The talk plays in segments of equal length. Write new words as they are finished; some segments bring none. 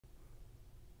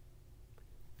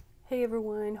Hey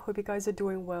everyone, hope you guys are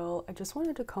doing well. I just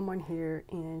wanted to come on here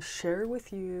and share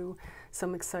with you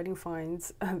some exciting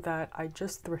finds that I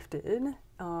just thrifted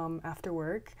after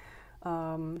work.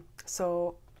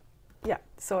 So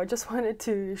I just wanted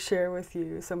to share with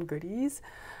you some goodies.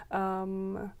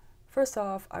 First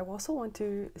off, I also want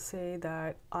to say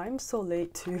that I'm so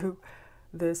late to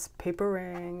this paper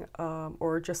ring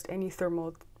or just any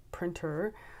thermal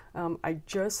printer. I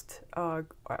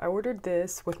ordered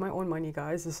this with my own money,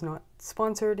 guys. It's not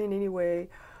sponsored in any way.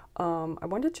 I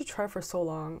wanted to try for so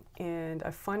long, and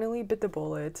I finally bit the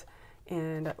bullet,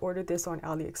 and I ordered this on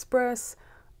AliExpress,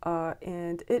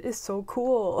 and it is so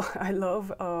cool. I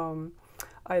love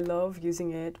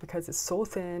using it because it's so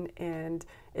thin and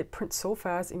it prints so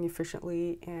fast and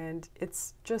efficiently, and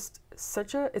it's just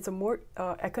it's a more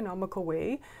economical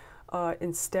way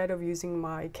instead of using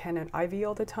my Canon IV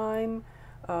all the time.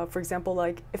 For example,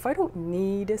 like if I don't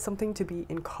need something to be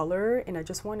in color and I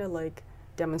just want to like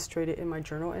demonstrate it in my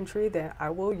journal entry, then I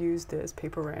will use this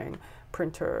paper ring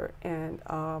printer, and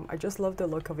I just love the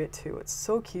look of it too. It's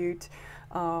so cute,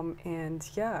 and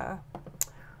yeah,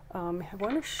 I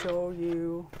want to show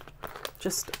you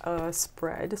just a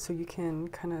spread so you can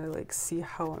kind of like see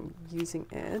how I'm using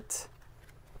it.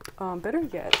 Better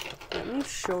yet, let me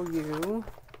show you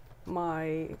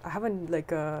I have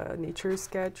like a nature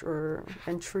sketch or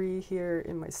entry here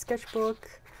in my sketchbook.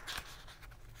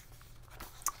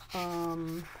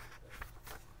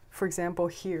 For example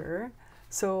here,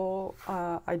 so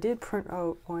I did print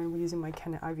out one using my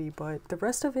Canon IV, but the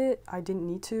rest of it I didn't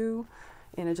need to,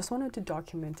 and I just wanted to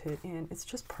document it, and it's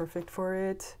just perfect for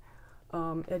it.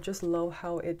 I just love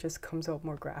how it just comes out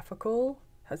more graphical,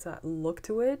 has that look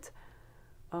to it.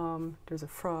 There's a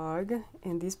frog,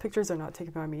 and these pictures are not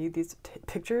taken by me. These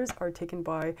pictures are taken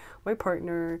by my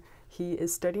partner. He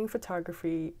is studying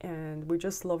photography, and we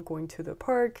just love going to the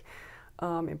park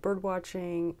and bird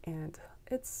watching, and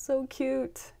it's so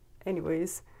cute.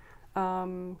 Anyways,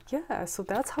 yeah, so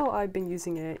that's how I've been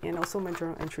using it, and also my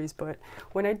journal entries. But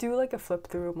when I do like a flip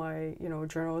through my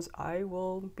journals, I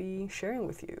will be sharing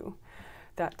with you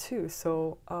that too.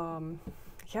 So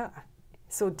yeah,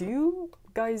 so do you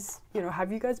guys, have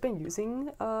you guys been using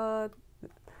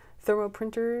thermal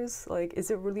printers? Like, is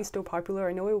it really still popular?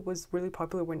 I know it was really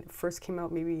popular when it first came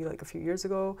out, maybe like a few years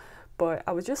ago, but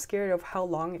I was just scared of how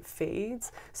long it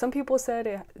fades. Some people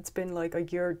said it's been like a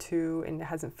year or two and it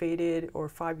hasn't faded, or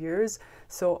 5 years.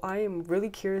 So I am really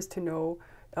curious to know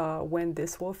when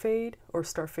this will fade or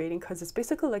start fading, because it's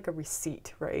basically like a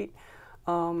receipt, right?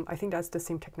 I think that's the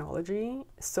same technology.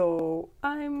 So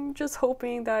I'm just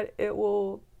hoping that it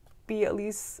will be at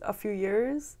least a few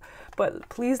years, but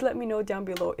please let me know down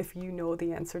below if you know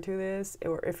the answer to this,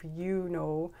 or if you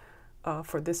know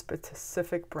for this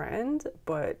specific brand.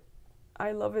 But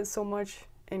I love it so much.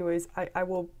 Anyways, I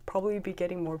will probably be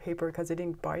getting more paper because I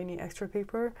didn't buy any extra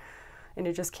paper, and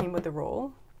it just came with the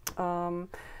roll.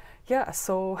 Yeah,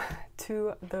 so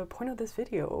to the point of this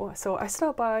video, so I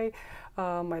stopped by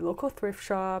my local thrift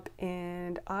shop,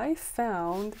 and I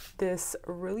found this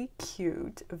really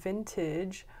cute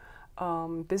vintage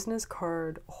business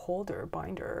card holder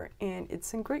binder, and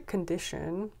it's in great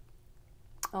condition.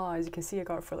 As you can see, I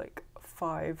got it for like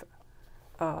 5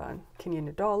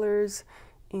 Canadian dollars,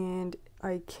 and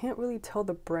I can't really tell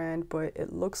the brand, but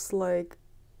it looks like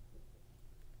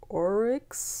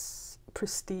Oryx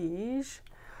Prestige.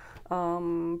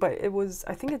 But it was,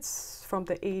 I think it's from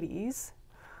the 80s,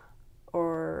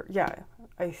 or yeah,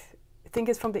 I think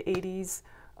it's from the 80s.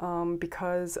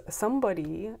 Because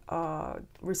somebody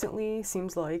recently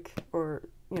seems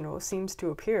to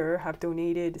appear have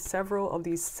donated several of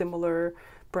these similar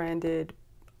branded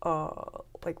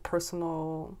like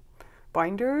personal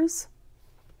binders,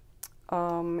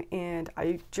 and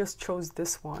I just chose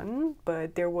this one,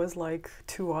 but there was like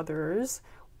 2 others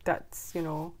that's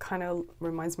kind of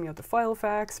reminds me of the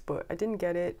Filofax, but I didn't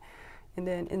get it. And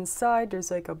then inside there's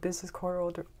like a business card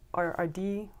holder or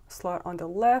ID slot on the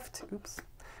left. Oops.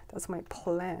 That's my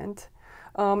plant.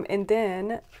 And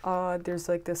then there's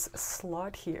like this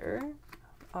slot here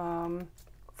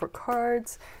for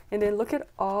cards. And then look at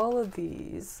all of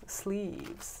these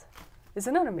sleeves.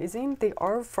 Isn't that amazing? They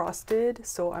are frosted,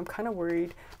 so I'm kind of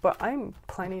worried, but I'm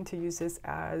planning to use this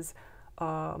as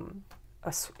a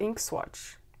ink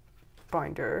swatch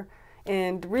binder.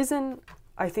 And the reason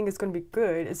I think it's going to be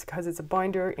good is because it's a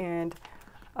binder, and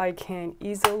I can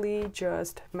easily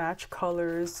just match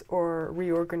colors or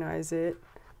reorganize it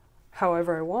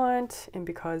however I want. And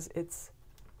because it's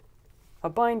a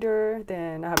binder,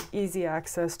 then I have easy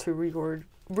access to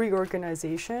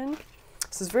reorganization.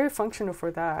 So it's very functional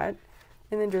for that.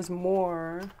 And then there's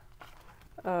more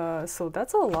So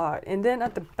that's a lot. And then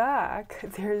at the back,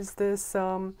 there's this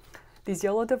these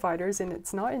yellow dividers, and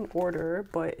it's not in order,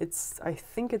 but I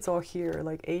think it's all here,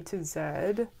 like A to Z.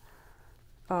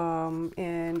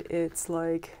 And it's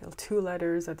like 2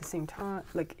 letters at the same time,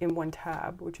 like in one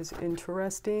tab, which is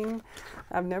interesting.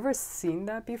 I've never seen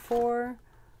that before.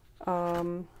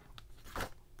 Yeah,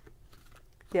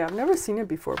 I've never seen it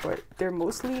before, but they're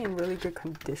mostly in really good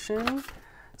condition.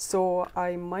 So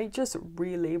I might just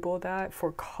relabel that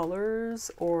for colors,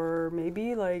 or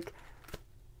maybe like,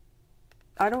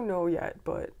 I don't know yet,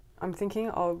 but I'm thinking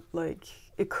of like,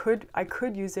 I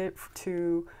could use it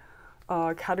to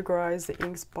categorize the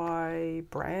inks by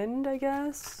brand, I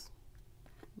guess,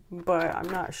 but I'm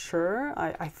not sure.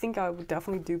 I think I would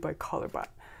definitely do by color, but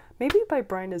maybe by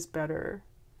brand is better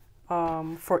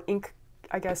for ink,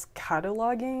 I guess,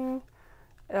 cataloging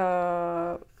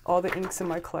all the inks in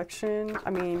my collection. I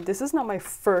mean, this is not my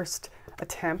first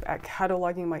attempt at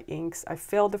cataloging my inks. I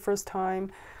failed the first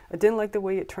time. I didn't like the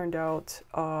way it turned out.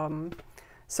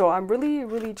 So I'm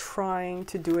really trying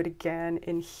to do it again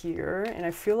in here, and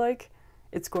I feel like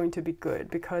it's going to be good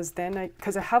because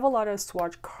because I have a lot of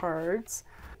swatch cards.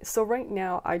 So right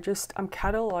now I'm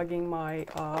cataloging my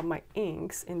my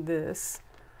inks in this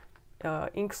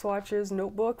ink swatches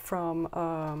notebook from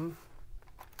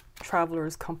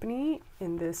Traveler's Company,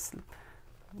 in this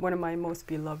one of my most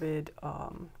beloved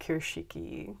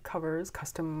Kirishiki covers,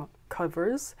 custom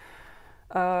covers,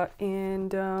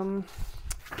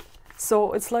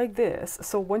 so it's like this.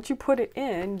 So once you put it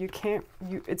in,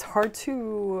 it's hard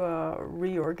to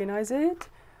reorganize it,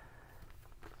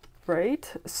 right?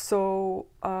 So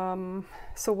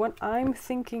so what I'm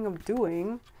thinking of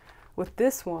doing with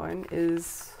this one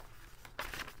is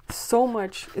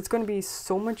it's going to be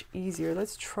so much easier.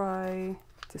 Let's try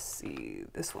to see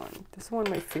this one. This is one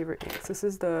of my favorite inks. This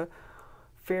is the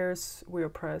Ferris Wheel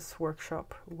Press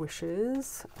Workshop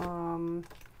Wishes.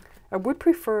 I would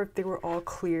prefer if they were all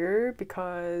clear,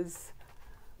 because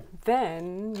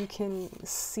then you can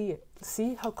see it.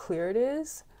 See how clear it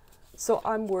is? So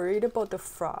I'm worried about the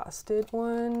frosted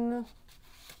one.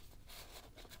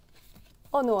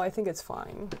 Oh no, I think it's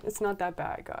fine. It's not that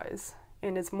bad, guys.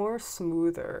 And it's more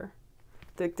smoother.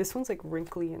 This one's like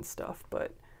wrinkly and stuff,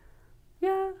 but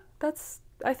yeah,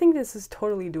 I think this is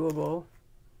totally doable.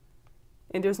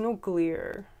 And there's no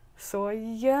glare. So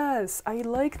yes, I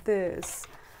like this.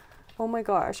 Oh my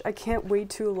gosh, I can't wait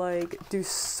to like do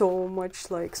so much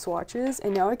like swatches,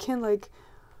 and now I can like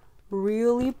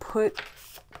really put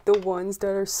the ones that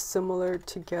are similar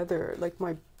together, like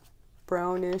my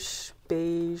brownish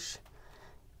beige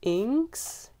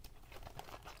inks.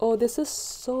 Oh, this is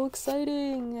so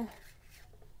exciting.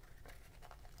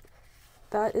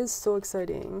 That is so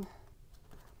exciting.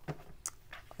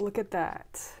 Look at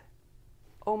that.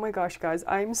 Oh my gosh, guys,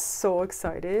 I'm so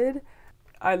excited.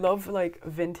 I love like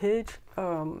vintage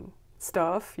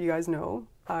stuff. You guys know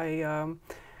I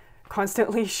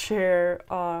constantly share,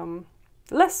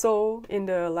 less so in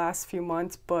the last few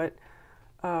months, but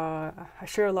I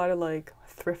share a lot of like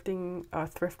thrifting,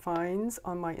 thrift finds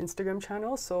on my Instagram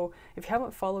channel. So if you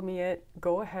haven't followed me yet,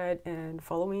 go ahead and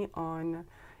follow me on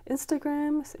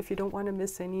Instagram if you don't want to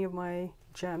miss any of my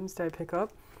gems that I pick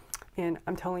up. And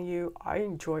I'm telling you, I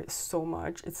enjoy it so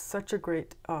much. It's such a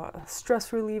great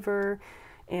stress reliever.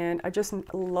 And I just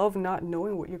love not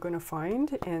knowing what you're going to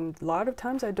find. And a lot of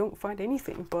times I don't find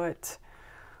anything. But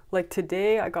like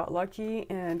today I got lucky,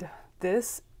 and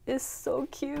this is so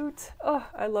cute. Oh,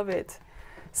 I love it.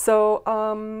 So,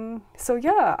 so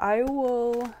yeah,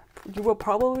 you will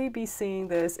probably be seeing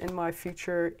this in my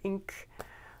future ink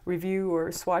review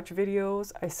or swatch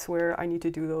videos. I swear I need to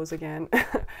do those again.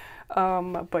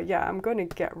 But yeah, I'm going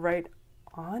to get right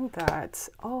on that.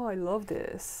 Oh, I love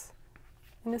this.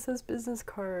 And it says business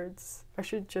cards. I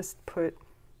should just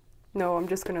no, I'm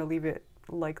just going to leave it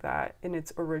like that in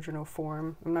its original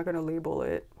form. I'm not going to label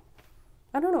it.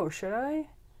 I don't know, should I?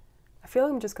 I feel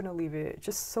like I'm just going to leave it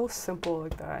just so simple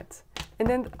like that. And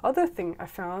then the other thing I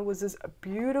found was this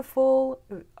beautiful,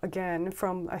 again,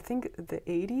 from I think the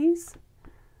 80s.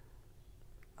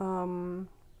 And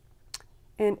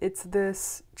it's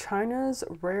this China's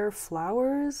Rare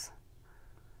Flowers.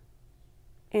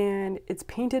 And it's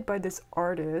painted by this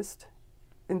artist.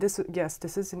 And this, yes,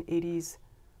 this is an 80s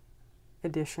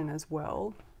edition as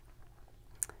well.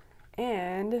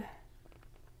 And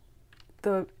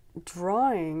the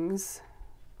drawings,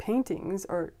 paintings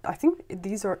are, I think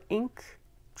these are ink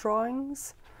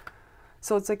drawings.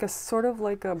 So it's like a sort of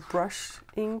like a brush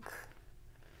ink,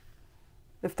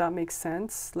 if that makes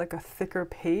sense, like a thicker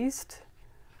paste.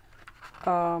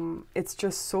 It's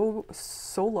just so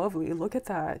lovely. Look at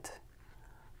that.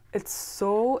 it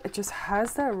just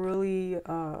has that really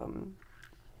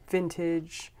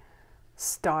vintage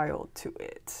style to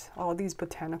it. All these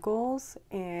botanicals,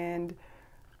 and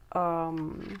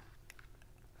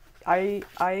I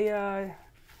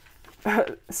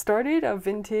started a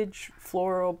vintage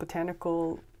floral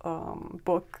botanical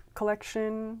book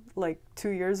collection like 2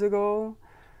 years ago,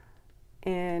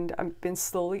 and I've been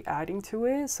slowly adding to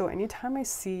it. So anytime I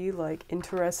see like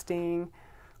interesting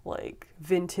like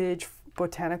vintage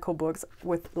botanical books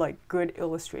with like good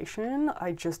illustration,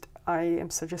 I am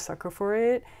such a sucker for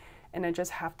it, and I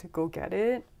just have to go get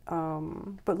it.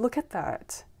 But look at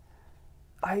that.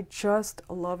 I just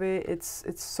love it. It's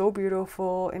so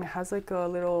beautiful, and it has like a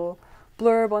little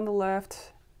blurb on the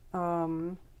left.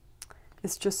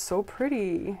 It's just so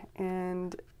pretty,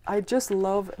 and I just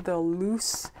love the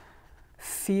loose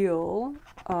feel.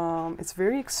 It's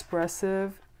very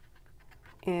expressive,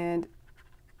 and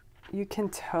you can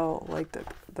tell like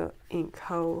the ink,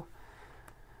 how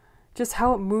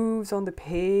it moves on the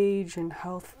page and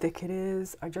how thick it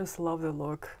is. I just love the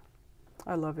look.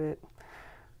 I love it.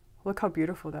 Look how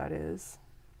beautiful that is.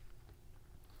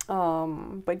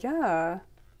 But yeah,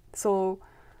 so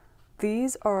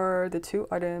these are the 2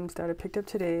 items that I picked up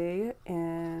today,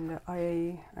 and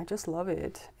I just love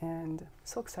it, and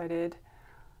so excited.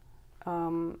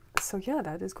 So yeah,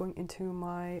 that is going into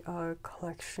my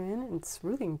collection. It's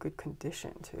really in good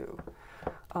condition too.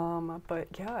 But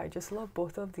yeah, I just love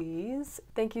both of these.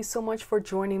 Thank you so much for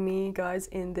joining me, guys,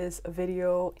 in this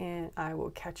video, and I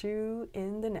will catch you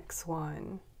in the next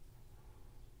one.